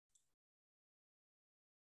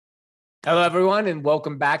Hello, everyone, and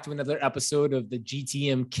welcome back to another episode of the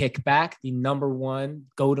GTM Kickback, the #1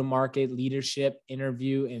 go-to-market leadership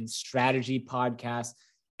interview and strategy podcast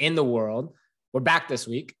in the world. We're back this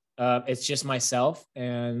week. It's just myself,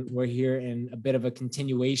 and we're here in a bit of a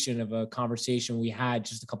continuation of a conversation we had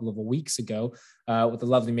just a couple of weeks ago with a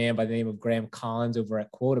lovely man by the name of Graham Collins over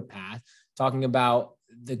at QuotaPath, talking about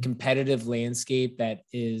the competitive landscape that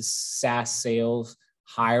is SaaS sales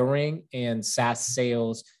hiring and SaaS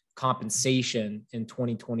sales compensation in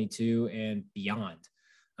 2022 and beyond.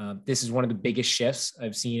 This is one of the biggest shifts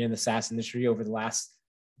I've seen in the SaaS industry over the last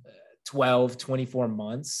 12, 24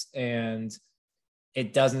 months. And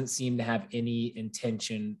it doesn't seem to have any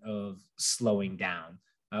intention of slowing down.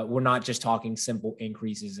 We're not just talking simple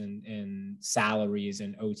increases in salaries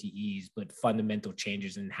and OTEs, but fundamental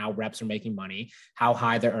changes in how reps are making money, how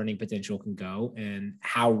high their earning potential can go, and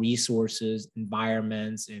how resources,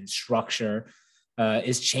 environments, and structure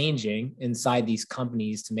is changing inside these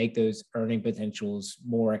companies to make those earning potentials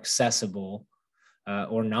more accessible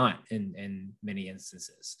or not in many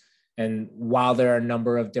instances. And while there are a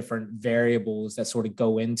number of different variables that sort of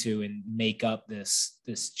go into and make up this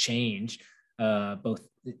change, both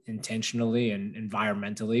intentionally and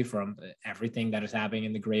environmentally, from everything that is happening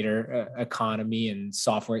in the greater economy and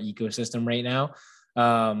software ecosystem right now,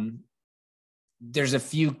 there's a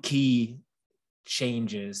few key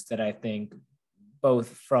changes that I think, both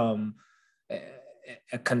from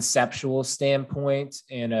a conceptual standpoint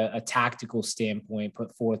and a tactical standpoint,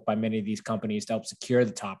 put forth by many of these companies to help secure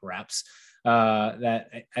the top reps, that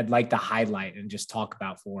I'd like to highlight and just talk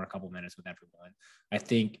about for a couple of minutes with everyone. I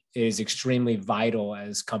think it is extremely vital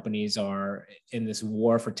as companies are in this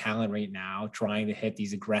war for talent right now, trying to hit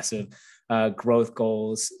these aggressive growth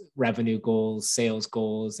goals, revenue goals, sales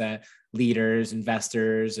goals that leaders,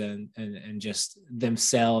 investors, and just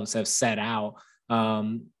themselves have set out.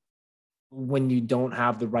 When you don't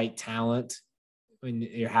have the right talent, when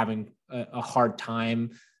you're having a hard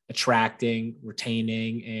time attracting,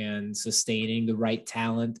 retaining, and sustaining the right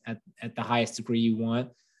talent at the highest degree you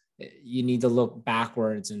want, you need to look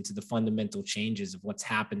backwards into the fundamental changes of what's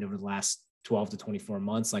happened over the last 12 to 24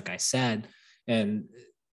 months, like I said, and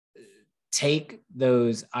take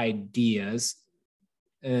those ideas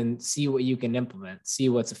and see what you can implement, see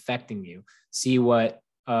what's affecting you, see what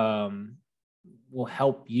will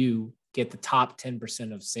help you get the top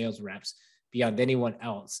 10% of sales reps beyond anyone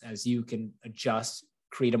else, as you can adjust,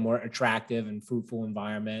 create a more attractive and fruitful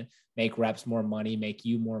environment, make reps more money, make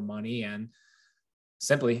you more money, and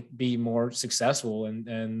simply be more successful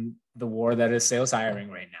in the war that is sales hiring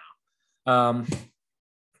right now.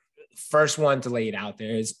 First one to lay it out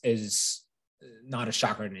there is not a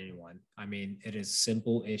shocker to anyone. I mean, it is a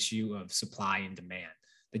simple issue of supply and demand.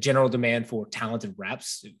 The general demand for talented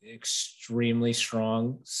reps, extremely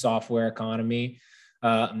strong software economy,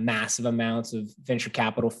 massive amounts of venture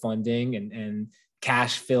capital funding and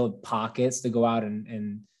cash-filled pockets to go out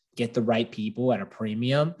and get the right people at a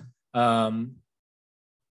premium.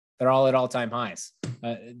 They're all at all-time highs.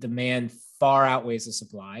 Demand far outweighs the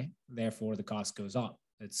supply, therefore the cost goes up.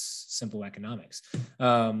 It's simple economics.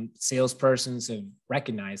 Salespersons have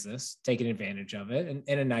recognized this, taken advantage of it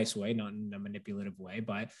in a nice way, not in a manipulative way,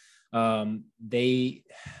 but they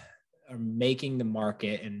are making the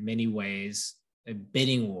market in many ways a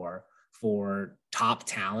bidding war for top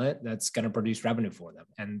talent that's going to produce revenue for them.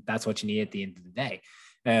 And that's what you need at the end of the day.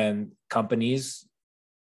 And companies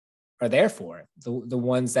are there for it. The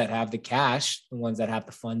ones that have the cash, the ones that have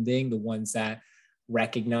the funding, the ones that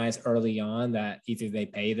recognize early on that either they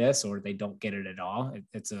pay this or they don't get it at all.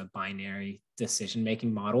 It's a binary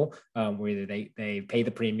decision-making model where either they pay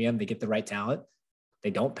the premium, they get the right talent, they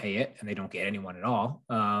don't pay it, and they don't get anyone at all.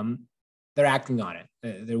 They're acting on it.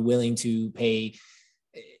 They're willing to pay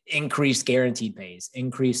increased guaranteed pays,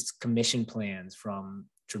 increased commission plans from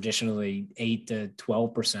traditionally 8 to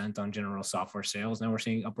 12% on general software sales. Now we're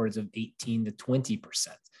seeing upwards of 18 to 20%.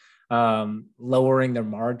 Lowering their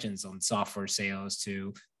margins on software sales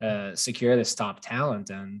to secure this top talent.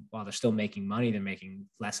 And while they're still making money, they're making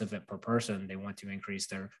less of it per person. They want to increase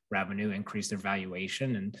their revenue, increase their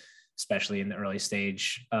valuation, and especially in the early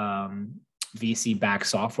stage VC-backed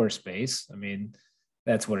software space. I mean,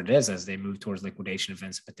 that's what it is as they move towards liquidation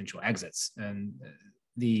events and potential exits. And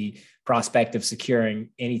the prospect of securing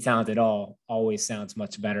any talent at all always sounds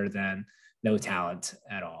much better than no talent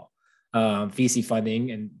at all. VC funding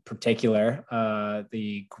in particular,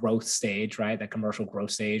 the growth stage, right? That commercial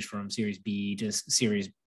growth stage from Series B to Series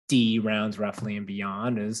D rounds roughly and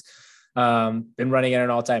beyond is been running at an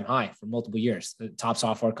all-time high for multiple years. The top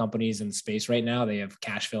software companies in the space right now, they have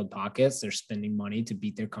cash-filled pockets. They're spending money to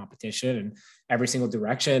beat their competition in every single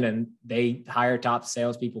direction, and they hire top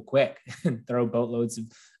salespeople quick and throw boatloads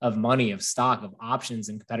of money, of stock, of options,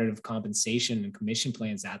 and competitive compensation and commission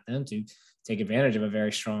plans at them to take advantage of a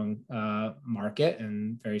very strong market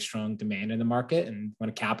and very strong demand in the market, and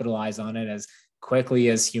want to capitalize on it as quickly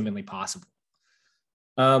as humanly possible.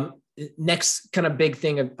 Next kind of big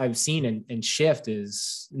thing I've seen and shift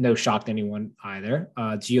is no shock to anyone either.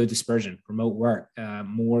 Geo dispersion, remote work.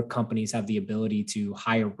 More companies have the ability to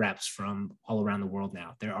hire reps from all around the world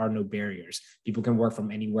now. There are no barriers. People can work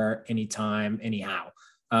from anywhere, anytime, anyhow.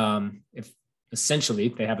 If essentially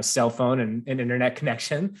they have a cell phone and an internet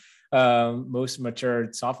connection, most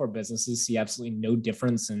mature software businesses see absolutely no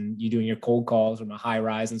difference in you doing your cold calls from a high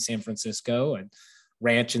rise in San Francisco and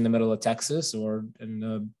ranch in the middle of Texas or in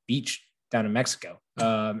the beach down in Mexico.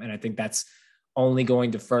 And I think that's only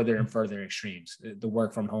going to further and further extremes. The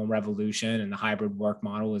work from home revolution and the hybrid work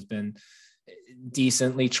model has been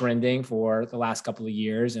decently trending for the last couple of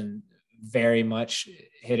years and very much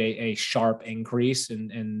hit a sharp increase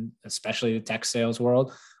in especially the tech sales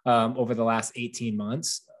world over the last 18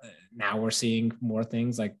 months. Now we're seeing more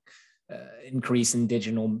things like increase in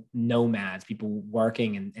digital nomads, people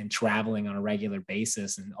working and traveling on a regular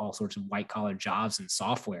basis, and all sorts of white collar jobs and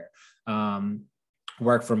software.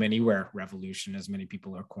 Work from anywhere revolution, as many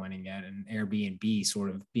people are coining it, and Airbnb sort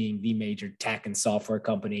of being the major tech and software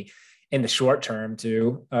company in the short term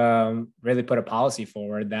to really put a policy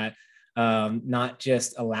forward that not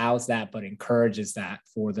just allows that, but encourages that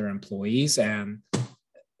for their employees. And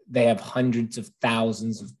they have hundreds of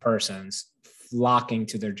thousands of persons flocking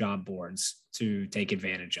to their job boards to take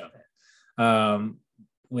advantage of it.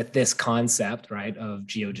 With this concept, right, of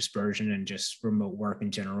geo dispersion and just remote work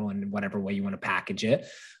in general, and whatever way you want to package it,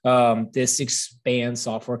 this expands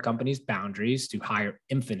software companies' boundaries to hire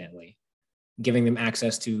infinitely, giving them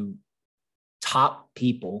access to top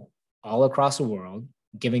people all across the world,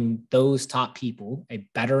 giving those top people a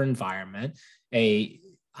better environment, a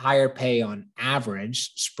higher pay on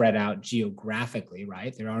average spread out geographically,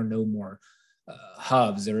 right? There are no more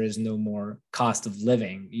hubs. There is no more cost of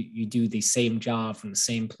living. You do the same job from the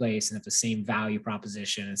same place and have the same value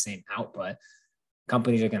proposition and same output.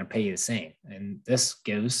 Companies are going to pay you the same. And this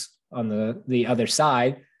gives, on the other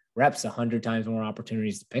side, reps 100 times more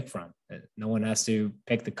opportunities to pick from. No one has to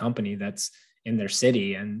pick the company that's in their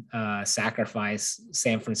city and sacrifice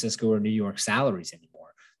San Francisco or New York salaries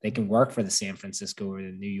anymore. They can work for the San Francisco or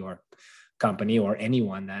the New York company or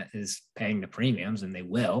anyone that is paying the premiums, and they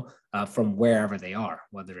will, from wherever they are,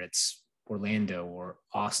 whether it's Orlando or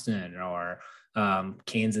Austin or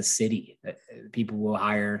Kansas City. People will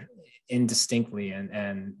hire indistinctly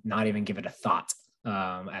and not even give it a thought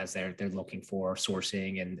as they're looking for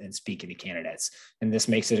sourcing and speaking to candidates. And this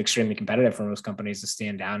makes it extremely competitive for most companies to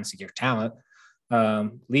stand down and secure talent,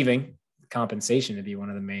 leaving compensation to be one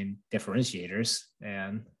of the main differentiators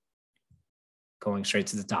and going straight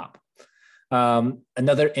to the top.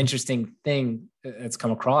 Another interesting thing that's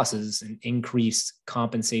come across is an increased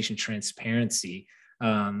compensation transparency,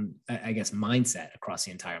 I guess, mindset across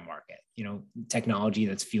the entire market. You know, technology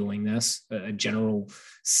that's fueling this, a general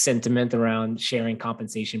sentiment around sharing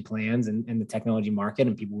compensation plans in the technology market,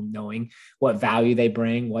 and people knowing what value they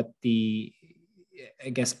bring, what the, I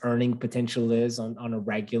guess, earning potential is on a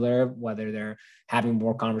regular, whether they're having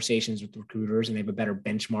more conversations with recruiters and they have a better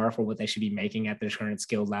benchmark for what they should be making at their current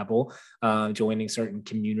skill level, joining certain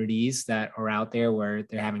communities that are out there where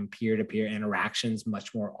they're having peer-to-peer interactions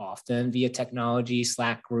much more often via technology,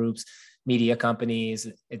 Slack groups, media companies,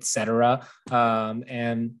 et cetera.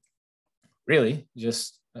 And really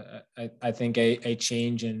just, I think a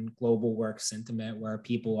change in global work sentiment where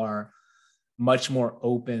people are much more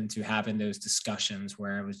open to having those discussions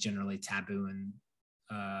where it was generally taboo in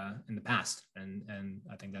the past. And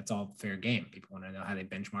I think that's all fair game. People want to know how they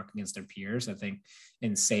benchmark against their peers. I think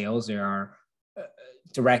in sales, there are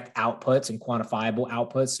direct outputs and quantifiable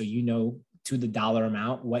outputs. So you know to the dollar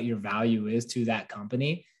amount what your value is to that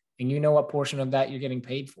company, and you know what portion of that you're getting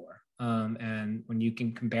paid for. And when you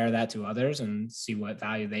can compare that to others and see what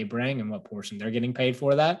value they bring and what portion they're getting paid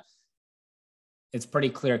for that, it's pretty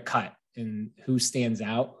clear cut in who stands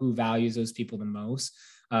out, who values those people the most,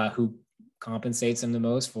 who compensates them the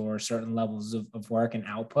most for certain levels of work and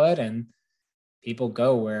output. And people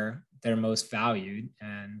go where they're most valued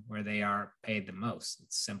and where they are paid the most.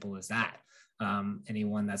 It's simple as that.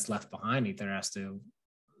 Anyone that's left behind either has to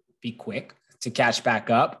be quick to catch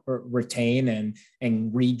back up, or retain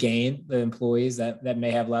and regain the employees that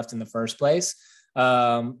may have left in the first place,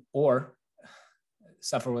 or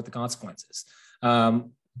suffer with the consequences.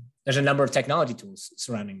 There's a number of technology tools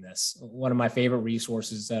surrounding this. One of my favorite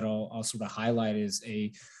resources that I'll sort of highlight is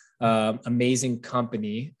a amazing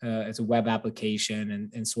company. It's a web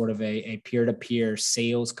application and sort of a peer-to-peer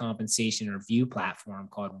sales compensation review platform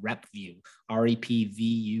called RepVue,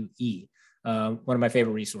 REPVUE. One of my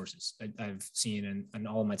favorite resources I've seen in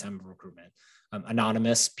all of my time of recruitment.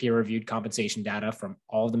 Anonymous peer-reviewed compensation data from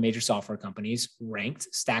all the major software companies,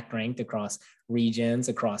 stacked ranked across regions,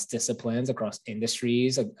 across disciplines, across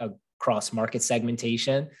industries, across market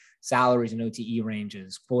segmentation, salaries and OTE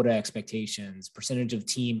ranges, quota expectations, percentage of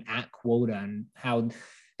team at quota, and how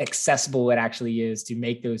accessible it actually is to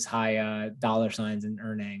make those high dollar signs and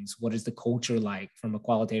earnings. What is the culture like from a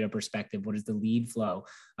qualitative perspective? What is the lead flow?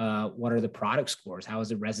 What are the product scores? How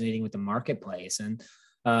is it resonating with the marketplace? And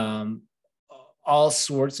all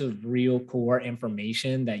sorts of real core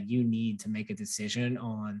information that you need to make a decision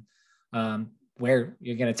on where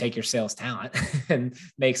you're going to take your sales talent and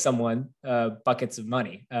make someone buckets of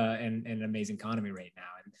money in an amazing economy right now.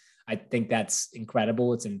 And I think that's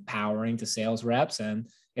incredible. It's empowering to sales reps, and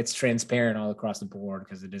it's transparent all across the board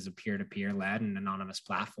because it is a peer-to-peer led and anonymous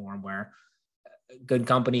platform where good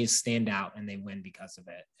companies stand out and they win because of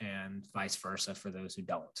it, and vice versa for those who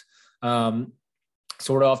don't.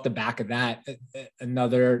 Sort of off the back of that,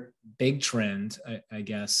 another big trend, I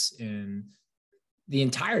guess, in the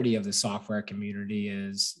entirety of the software community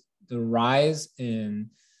is the rise in,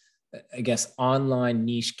 I guess, online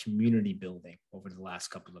niche community building over the last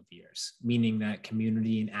couple of years, meaning that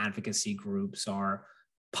community and advocacy groups are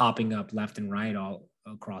popping up left and right all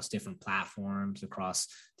across different platforms, across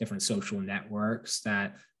different social networks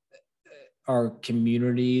that are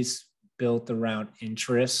communities built around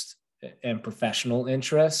interest and professional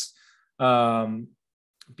interests.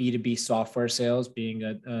 B2B software sales being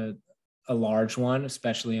a large one,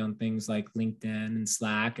 especially on things like LinkedIn and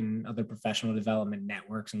Slack and other professional development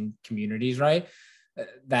networks and communities, right?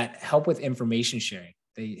 That help with information sharing.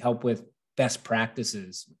 They help with best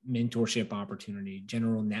practices, mentorship opportunity,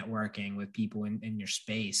 general networking with people in your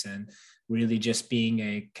space, and really just being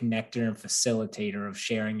a connector and facilitator of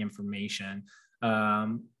sharing information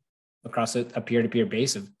across a peer-to-peer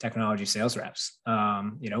base of technology sales reps.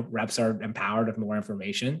 Reps are empowered with more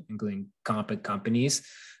information, including competent companies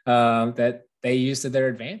that they use to their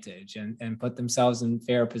advantage and put themselves in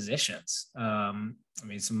fair positions. Some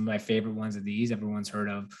of my favorite ones of these, everyone's heard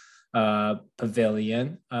of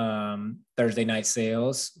Pavilion, Thursday Night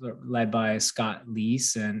Sales, led by Scott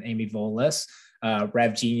Leese and Amy Volas.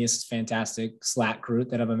 Rev Genius, fantastic Slack group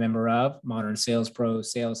that I'm a member of. Modern Sales Pro,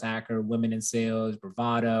 Sales Hacker, Women in Sales,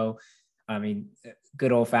 Bravado.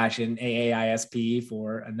 Good old fashioned AAISP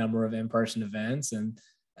for a number of in-person events, and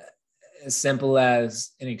as simple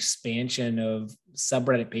as an expansion of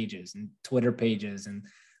subreddit pages and Twitter pages and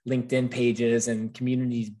LinkedIn pages and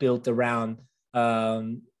communities built around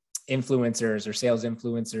influencers or sales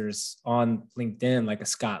influencers on LinkedIn, like a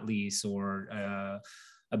Scott Leese or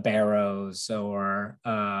a Barrows or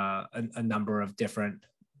a number of different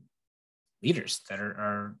leaders that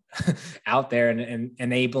are out there and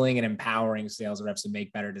enabling and empowering sales reps to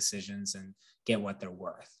make better decisions and get what they're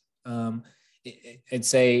worth. I'd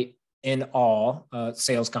say in all,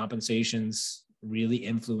 sales compensation's really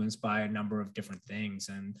influenced by a number of different things,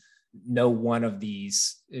 and no one of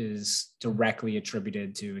these is directly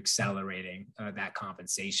attributed to accelerating that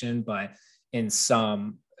compensation, but in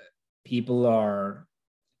some, people are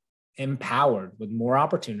empowered with more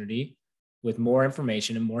opportunity, with more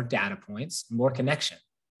information and more data points, more connection.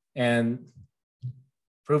 And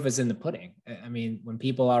proof is in the pudding. When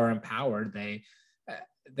people are empowered, they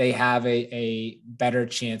have a better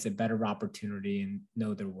chance, a better opportunity, and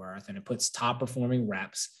know their worth. And it puts top performing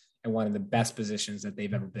reps in one of the best positions that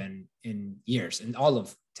they've ever been in years, in all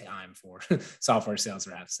of time for software sales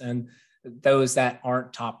reps. And those that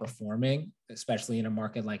aren't top performing, especially in a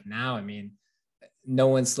market like now, no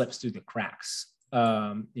one slips through the cracks.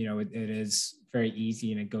 It is very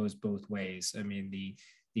easy, and it goes both ways. The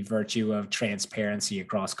virtue of transparency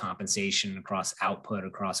across compensation, across output,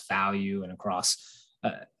 across value, and across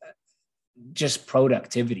just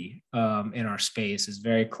productivity in our space is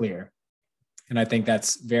very clear. And I think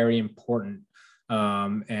that's very important.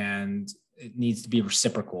 And it needs to be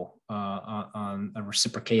reciprocated on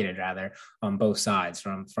both sides,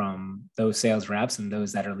 from those sales reps and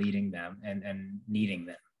those that are leading them and needing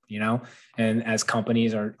them. And as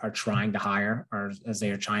companies are trying to hire, or as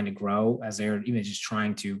they are trying to grow, as they're even just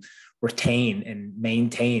trying to retain and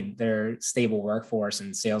maintain their stable workforce,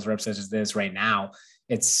 and sales reps such as this right now,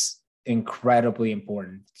 it's incredibly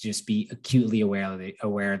important to just be acutely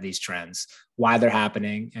aware of these trends, why they're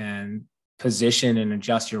happening, and position and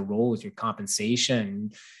adjust your roles, your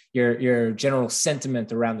compensation, your general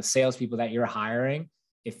sentiment around the salespeople that you're hiring.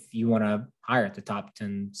 If you want to hire at the top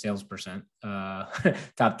 10 sales percent, top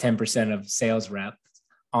 10% of sales reps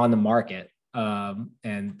on the market,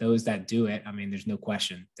 and those that do it, I mean, there's no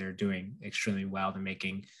question they're doing extremely well. They're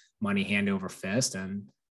making money hand over fist, and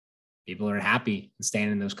people are happy and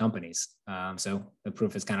staying in those companies. So the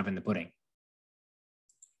proof is kind of in the pudding.